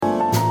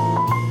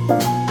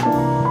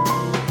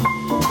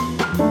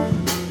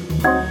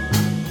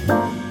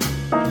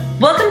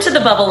Welcome to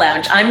the Bubble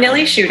Lounge. I'm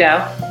Nilly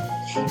Shudo.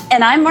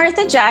 And I'm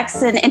Martha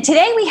Jackson. And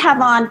today we have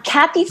on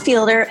Kathy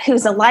Fielder,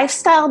 who's a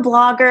lifestyle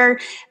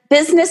blogger,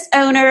 business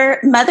owner,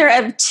 mother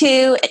of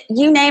two.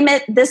 You name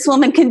it, this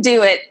woman can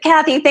do it.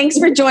 Kathy, thanks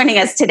for joining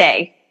us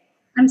today.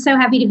 I'm so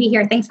happy to be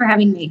here. Thanks for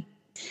having me.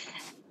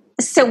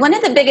 So one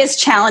of the biggest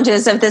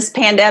challenges of this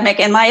pandemic,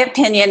 in my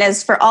opinion,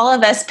 is for all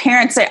of us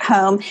parents at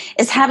home,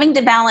 is having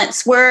to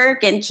balance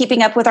work and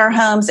keeping up with our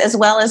homes as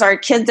well as our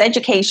kids'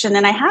 education.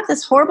 And I have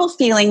this horrible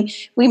feeling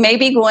we may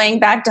be going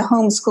back to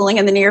homeschooling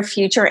in the near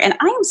future. And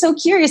I am so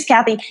curious,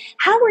 Kathy,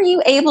 how were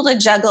you able to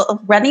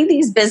juggle running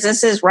these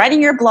businesses,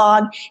 writing your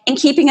blog, and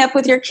keeping up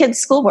with your kids'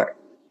 schoolwork?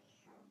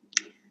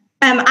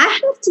 I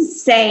have to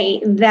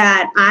say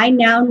that I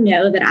now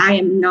know that I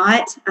am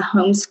not a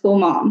homeschool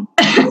mom.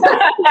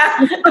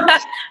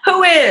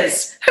 Who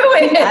is?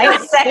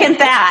 I second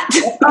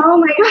that. Oh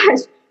my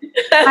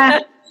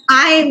gosh.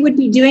 I would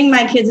be doing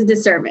my kids a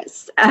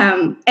disservice.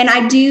 And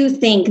I do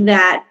think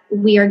that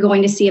we are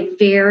going to see a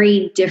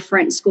very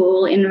different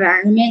school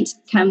environment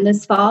come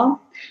this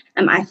fall.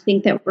 I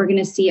think that we're going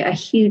to see a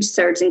huge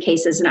surge in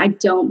cases, and I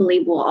don't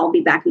believe we'll all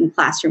be back in the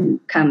classroom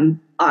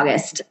come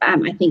August.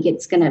 I think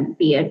it's going to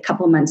be a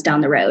couple months down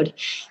the road.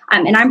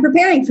 And I'm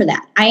preparing for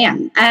that. I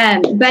am.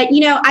 But,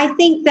 I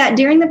think that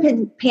during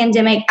the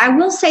pandemic, I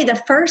will say the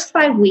first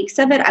 5 weeks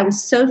of it, I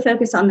was so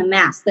focused on the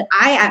mask that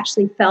I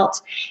actually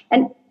felt,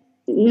 and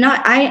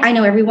I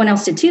know everyone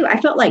else did too,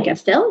 I felt like a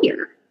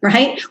failure.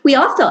 Right? We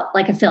all felt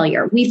like a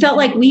failure. We felt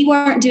like we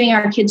weren't doing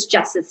our kids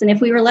justice. And if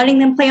we were letting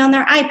them play on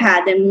their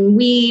iPad, then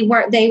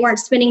they weren't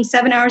spending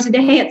 7 hours a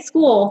day at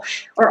school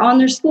or on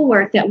their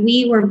schoolwork, that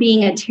we were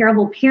being a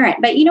terrible parent.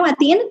 But, at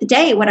the end of the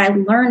day, what I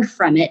learned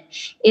from it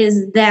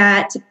is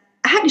that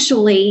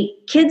actually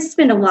kids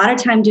spend a lot of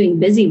time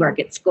doing busy work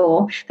at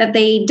school that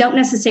they don't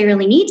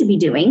necessarily need to be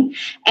doing.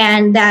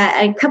 And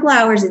that a couple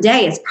hours a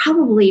day is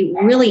probably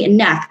really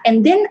enough.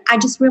 And then I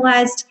just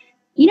realized,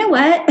 you know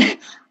what?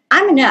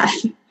 I'm enough.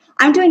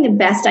 I'm doing the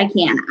best I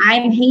can.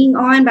 I'm hanging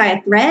on by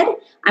a thread.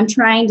 I'm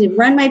trying to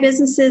run my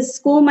businesses,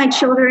 school my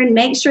children,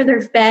 make sure they're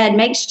fed,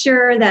 make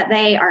sure that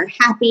they are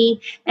happy.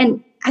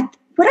 And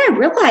what I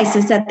realized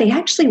is that they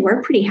actually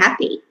were pretty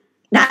happy.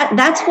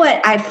 That's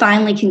what I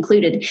finally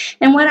concluded.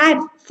 And what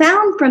I've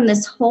found from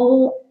this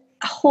whole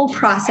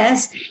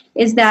process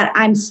is that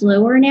I'm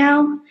slower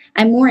now.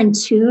 I'm more in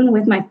tune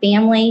with my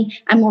family.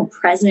 I'm more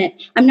present.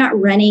 I'm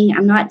not running.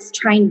 I'm not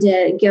trying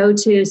to go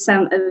to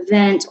some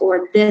event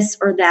or this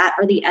or that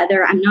or the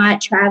other. I'm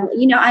not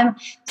traveling.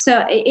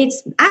 So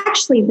it's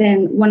actually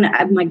been one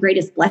of my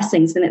greatest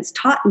blessings, and it's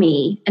taught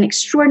me an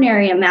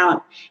extraordinary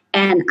amount,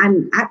 and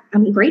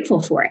I'm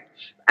grateful for it.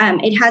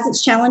 It has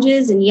its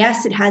challenges, and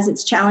yes, it has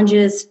its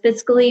challenges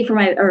financially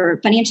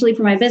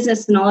for my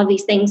business and all of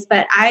these things.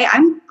 But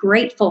I'm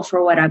grateful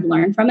for what I've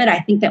learned from it. I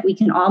think that we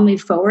can all move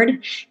forward, and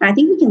I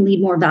think we can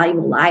lead more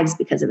valuable lives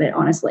because of it,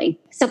 honestly.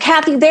 So,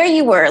 Kathy, there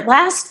you were.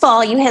 Last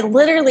fall, you had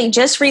literally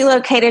just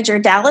relocated your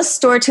Dallas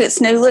store to its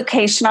new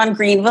location on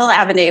Greenville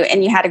Avenue,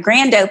 and you had a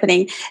grand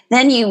opening.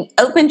 Then you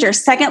opened your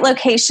second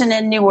location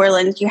in New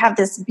Orleans. You have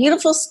this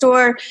beautiful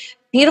store,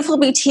 beautiful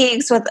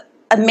boutiques with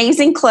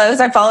amazing clothes.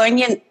 I'm following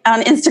you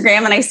on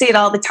Instagram and I see it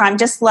all the time.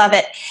 Just love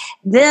it.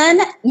 Then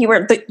you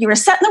were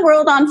setting the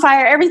world on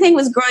fire. Everything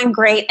was growing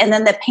great. And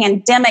then the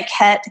pandemic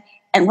hit.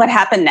 And what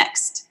happened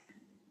next?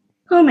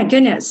 Oh my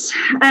goodness.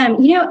 I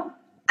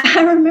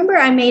remember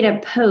I made a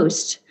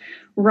post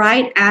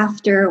right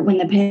after when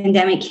the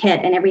pandemic hit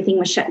and everything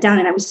was shut down.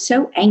 And I was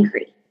so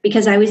angry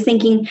because I was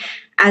thinking,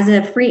 as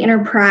a free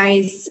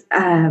enterprise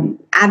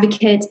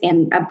advocate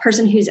and a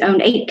person who's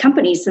owned 8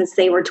 companies since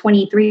they were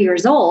 23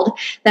 years old,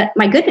 that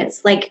my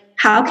goodness,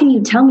 how can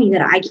you tell me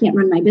that I can't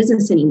run my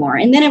business anymore?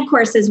 And then, of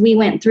course, as we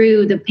went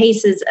through the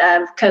paces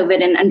of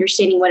COVID and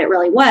understanding what it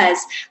really was,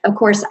 of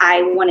course,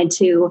 I wanted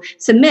to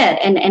submit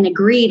and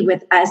agreed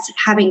with us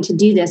having to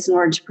do this in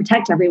order to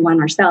protect everyone,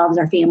 ourselves,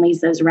 our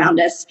families, those around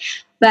us.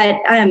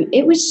 But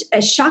it was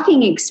a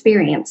shocking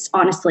experience,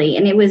 honestly.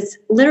 And it was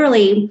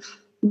literally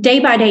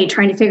day by day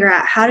trying to figure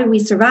out, how do we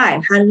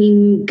survive? How do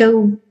we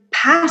go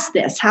past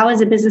this? How,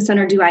 as a business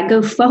owner, do I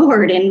go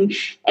forward and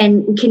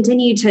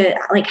continue to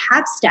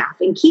have staff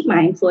and keep my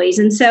employees?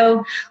 And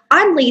so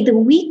oddly, the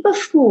week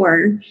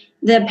before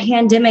the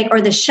pandemic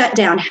or the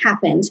shutdown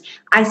happened,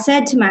 I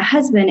said to my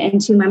husband and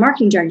to my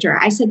marketing director,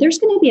 I said, there's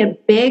going to be a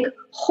big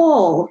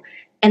hole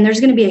and there's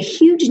going to be a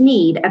huge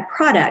need, a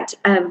product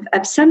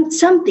of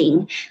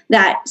something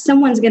that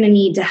someone's going to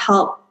need to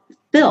help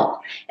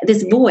fill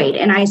this void.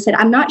 And I said,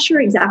 I'm not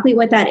sure exactly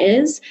what that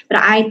is, but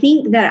I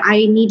think that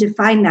I need to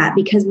find that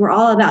because we're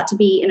all about to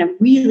be in a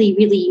really,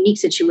 really unique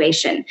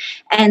situation.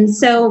 And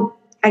so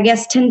I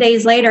guess 10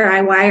 days later,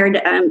 I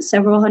wired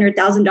several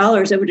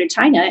 $100,000 over to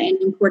China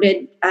and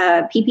imported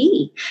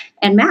PPE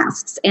and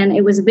masks. And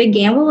it was a big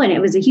gamble, and it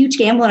was a huge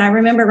gamble. And I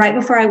remember right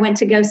before I went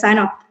to go sign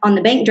off on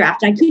the bank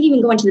draft, I couldn't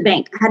even go into the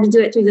bank. I had to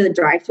do it through the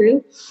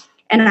drive-through.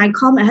 And I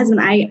called my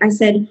husband. I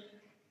said,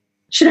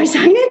 should I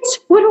sign it?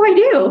 What do I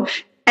do?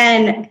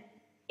 And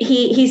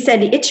he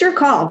said, it's your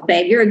call,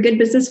 babe. You're a good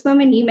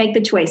businesswoman. You make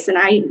the choice. And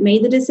I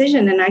made the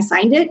decision and I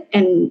signed it,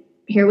 and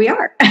here we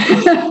are.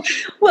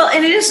 Well,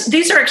 and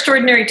these are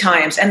extraordinary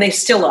times, and they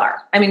still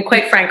are. I mean,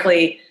 quite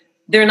frankly,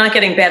 they're not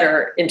getting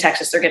better in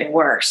Texas. They're getting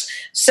worse.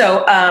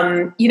 So,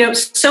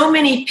 so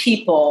many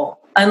people,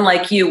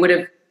 unlike you, would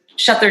have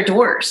shut their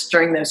doors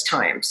during those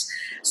times.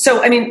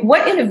 So, I mean,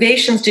 what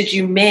innovations did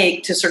you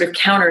make to sort of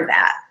counter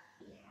that?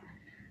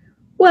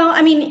 Well,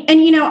 I mean, and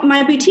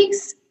my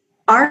boutiques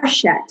are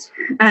shut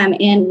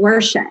and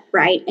were shut,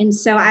 right? And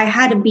so I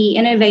had to be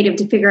innovative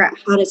to figure out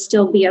how to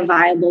still be a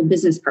viable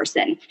business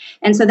person.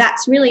 And so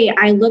that's really,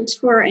 I looked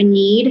for a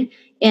need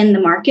in the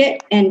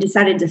market and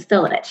decided to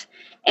fill it.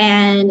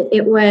 And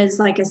it was,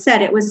 like I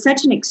said, it was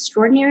such an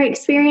extraordinary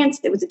experience.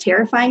 It was a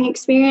terrifying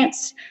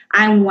experience.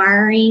 I'm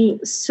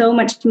wiring so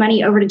much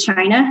money over to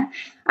China,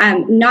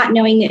 not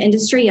knowing the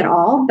industry at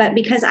all, but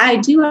because I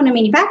do own a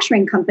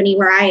manufacturing company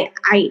where I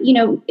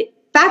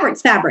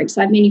fabrics.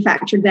 I've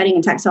manufactured bedding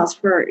and textiles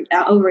for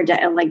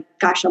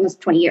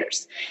almost 20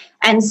 years.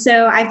 And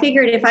so I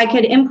figured if I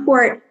could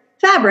import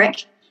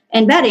fabric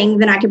and bedding,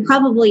 then I could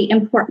probably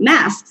import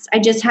masks. I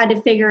just had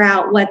to figure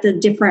out what the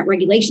different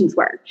regulations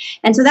were.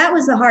 And so that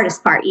was the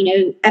hardest part,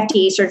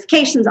 FDA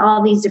certifications,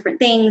 all these different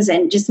things,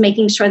 and just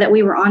making sure that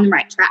we were on the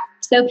right track.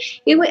 So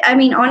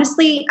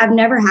honestly, I've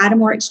never had a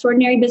more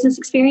extraordinary business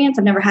experience.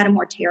 I've never had a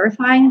more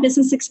terrifying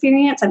business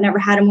experience. I've never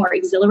had a more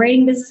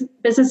exhilarating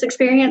business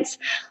experience.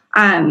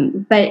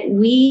 But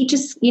we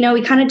just,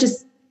 we kind of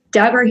just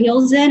dug our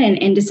heels in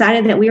and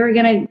decided that we were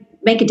going to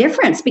make a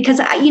difference,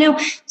 because,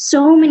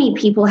 so many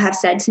people have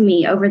said to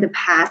me over the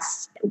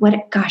past,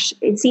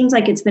 it seems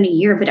like it's been a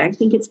year, but I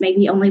think it's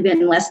maybe only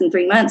been less than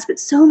 3 months. But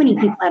so many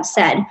people have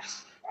said,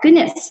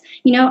 goodness,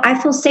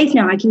 I feel safe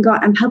now. I can go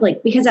out in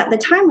public. Because at the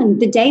time when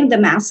the day the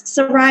masks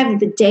arrived,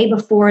 the day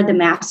before the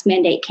mask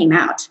mandate came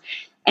out.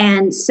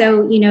 And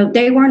so,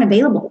 they weren't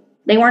available.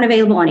 They weren't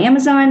available on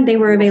Amazon. They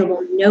were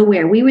available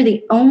nowhere. We were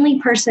the only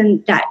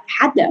person that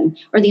had them,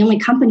 or the only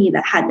company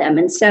that had them.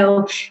 And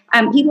so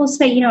people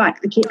say,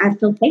 I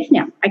feel safe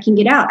now. I can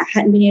get out. I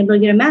hadn't been able to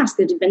get a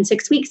mask. It had been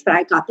 6 weeks, but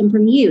I got them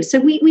from you. So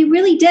we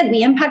really did.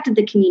 We impacted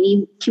the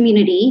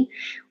community.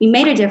 We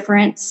made a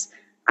difference.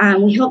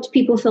 We helped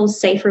people feel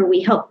safer.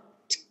 We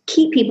helped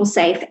keep people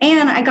safe.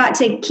 And I got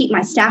to keep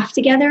my staff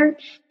together.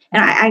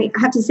 And I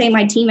have to say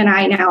my team and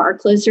I now are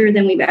closer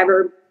than we've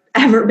ever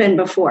been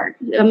before.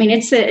 I mean,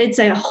 it's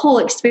a whole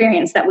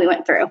experience that we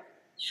went through.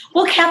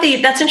 Well,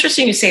 Kathy, that's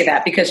interesting you say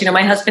that, because,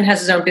 my husband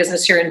has his own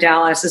business here in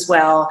Dallas as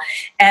well.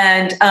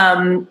 And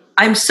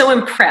I'm so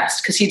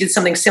impressed, because he did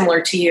something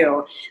similar to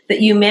you,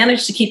 that you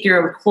managed to keep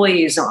your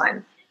employees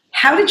on.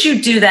 How did you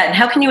do that? And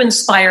how can you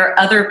inspire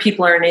other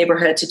people in our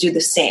neighborhood to do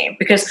the same?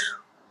 Because,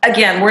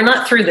 again, we're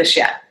not through this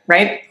yet,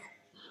 right?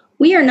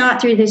 We are not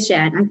through this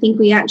yet. I think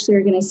we actually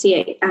are going to see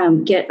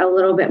it get a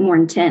little bit more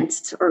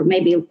intense, or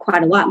maybe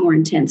quite a lot more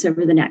intense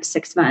over the next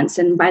 6 months.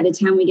 And by the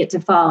time we get to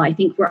fall, I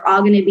think we're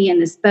all going to be in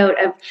this boat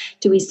of,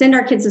 do we send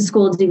our kids to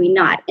school? Do we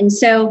not? And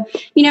so,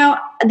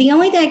 the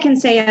only thing I can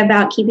say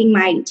about keeping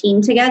my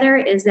team together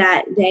is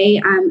that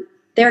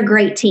they're a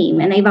great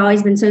team, and they've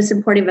always been so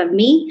supportive of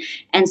me.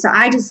 And so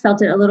I just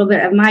felt it a little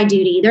bit of my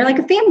duty. They're like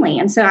a family.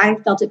 And so I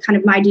felt it kind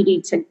of my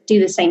duty to do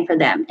the same for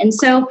them. And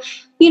so,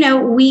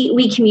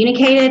 we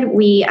communicated,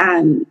 we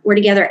were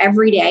together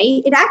every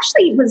day. It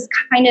actually was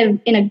kind of,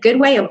 in a good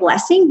way, a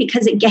blessing,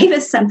 because it gave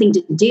us something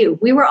to do.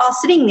 We were all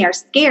sitting there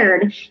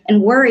scared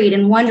and worried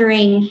and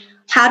wondering,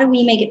 how do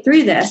we make it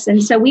through this?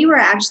 And so we were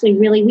actually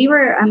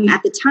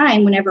at the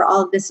time, whenever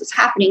all of this was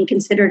happening,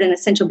 considered an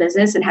essential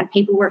business and had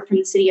paperwork from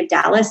the city of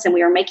Dallas. And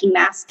we were making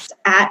masks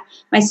at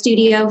my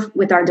studio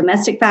with our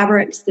domestic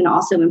fabrics and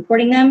also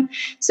importing them.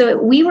 So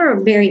we were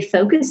very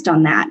focused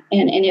on that.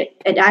 And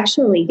it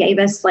actually gave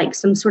us like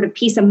some sort of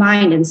peace of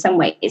mind in some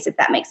ways, if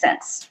that makes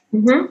sense.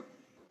 Mm-hmm.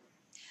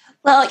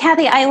 Well,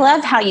 Kathy, I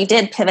love how you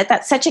did pivot.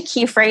 That's such a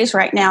key phrase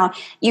right now.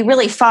 You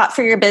really fought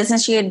for your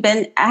business. You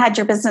had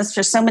your business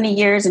for so many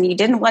years, and you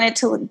didn't want it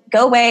to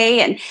go away,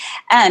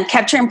 and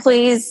kept your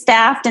employees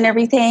staffed and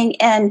everything.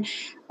 And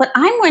what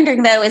I'm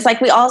wondering, though, is,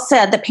 like we all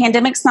said, the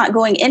pandemic's not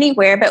going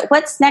anywhere, but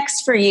what's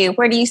next for you?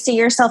 Where do you see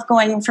yourself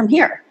going from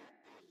here?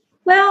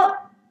 Well,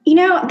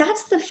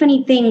 that's the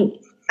funny thing.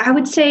 I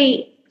would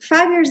say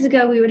 5 years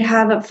ago, we would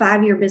have a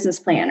 5-year business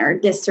plan, or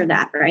this or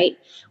that, right?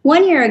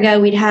 1 year ago,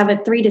 we'd have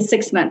a 3 to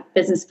 6 month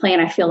business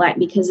plan, I feel like,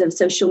 because of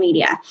social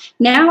media.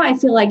 Now I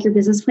feel like your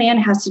business plan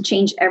has to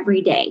change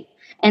every day.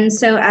 And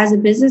so as a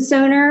business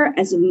owner,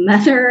 as a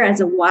mother,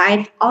 as a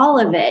wife, all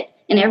of it,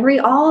 and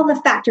all the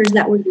factors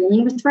that we're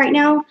dealing with right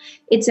now,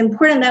 it's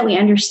important that we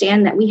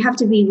understand that we have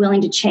to be willing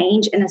to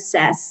change and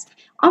assess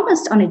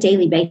almost on a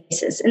daily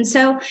basis. And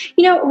so,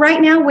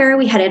 right now, where are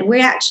we headed?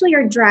 We actually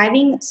are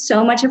driving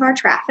so much of our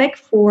traffic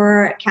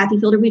for Kathy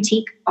Fielder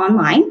Boutique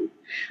online.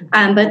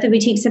 Both the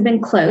boutiques have been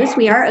closed.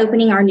 We are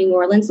opening our New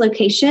Orleans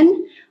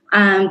location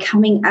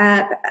coming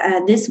up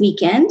this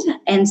weekend.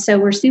 And so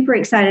we're super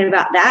excited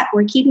about that.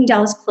 We're keeping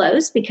Dallas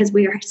closed because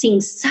we are seeing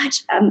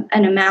such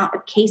an amount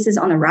of cases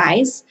on the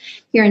rise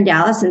here in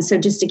Dallas. And so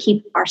just to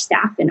keep our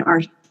staff and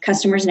our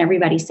customers and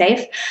everybody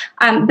safe.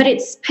 But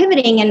it's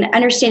pivoting and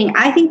understanding.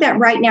 I think that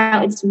right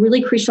now it's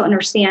really crucial to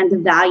understand the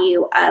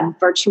value of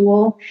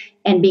virtual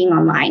and being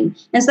online.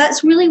 And so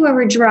that's really where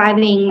we're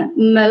driving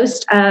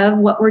most of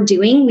what we're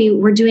doing.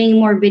 We're doing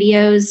more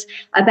videos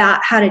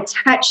about how to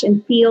touch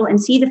and feel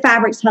and see the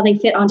fabrics, how they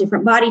fit on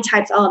different body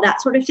types, all of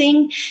that sort of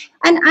thing.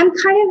 And I'm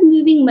kind of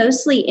moving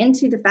mostly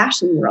into the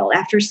fashion world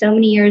after so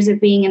many years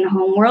of being in the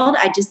home world.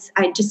 I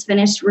just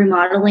finished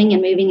remodeling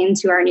and moving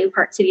into our new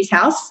Park Cities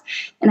house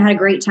and had a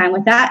great time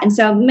with that. And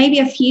so maybe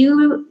a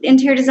few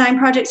interior design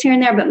projects here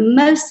and there, but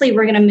mostly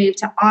we're going to move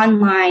to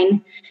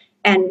online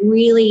and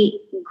really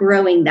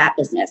growing that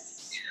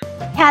business.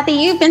 Kathy,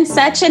 you've been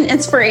such an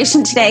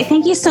inspiration today.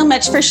 Thank you so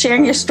much for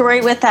sharing your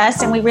story with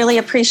us, and we really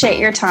appreciate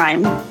your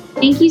time.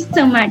 Thank you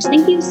so much.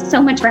 Thank you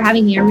so much for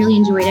having me. I really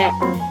enjoyed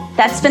it.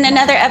 That's been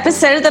another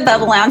episode of the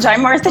Bubble Lounge.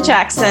 I'm Martha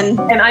Jackson.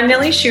 And I'm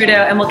Millie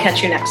Shudo, and we'll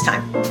catch you next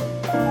time.